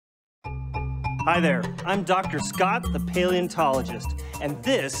Hi there, I'm Dr. Scott, the paleontologist, and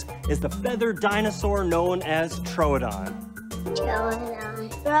this is the feathered dinosaur known as Troodon.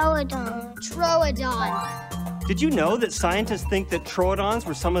 Troodon. Did you know that scientists think that Troodons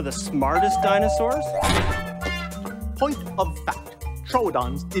were some of the smartest dinosaurs? Point of fact,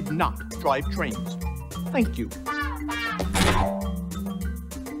 Troodons did not drive trains. Thank you.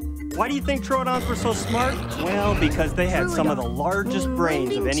 Why do you think Troodons were so smart? Well, because they had some of the largest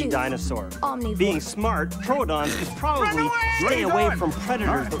brains of any dinosaur. Being smart, Troodons could probably stay away from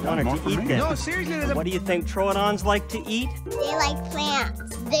predators that wanted to eat them. No, seriously, What do you think Troodons like to eat? They like plants.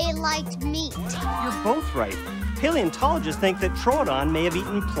 They liked meat. You're both right. Paleontologists think that Troodon may have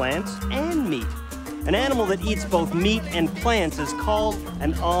eaten plants and meat. An animal that eats both meat and plants is called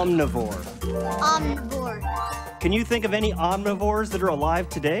an omnivore. Omnivore. Can you think of any omnivores that are alive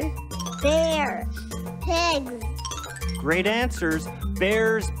today? Bear. Pigs. Great answers.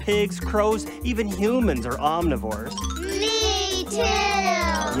 Bears, pigs, crows, even humans are omnivores. Me too.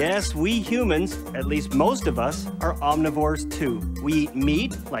 Yes, we humans, at least most of us, are omnivores too. We eat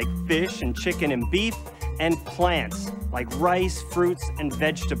meat, like fish and chicken and beef, and plants, like rice, fruits, and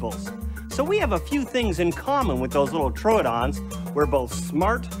vegetables. So we have a few things in common with those little Troodons. We're both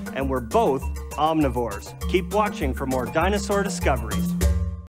smart, and we're both omnivores. Keep watching for more dinosaur discoveries.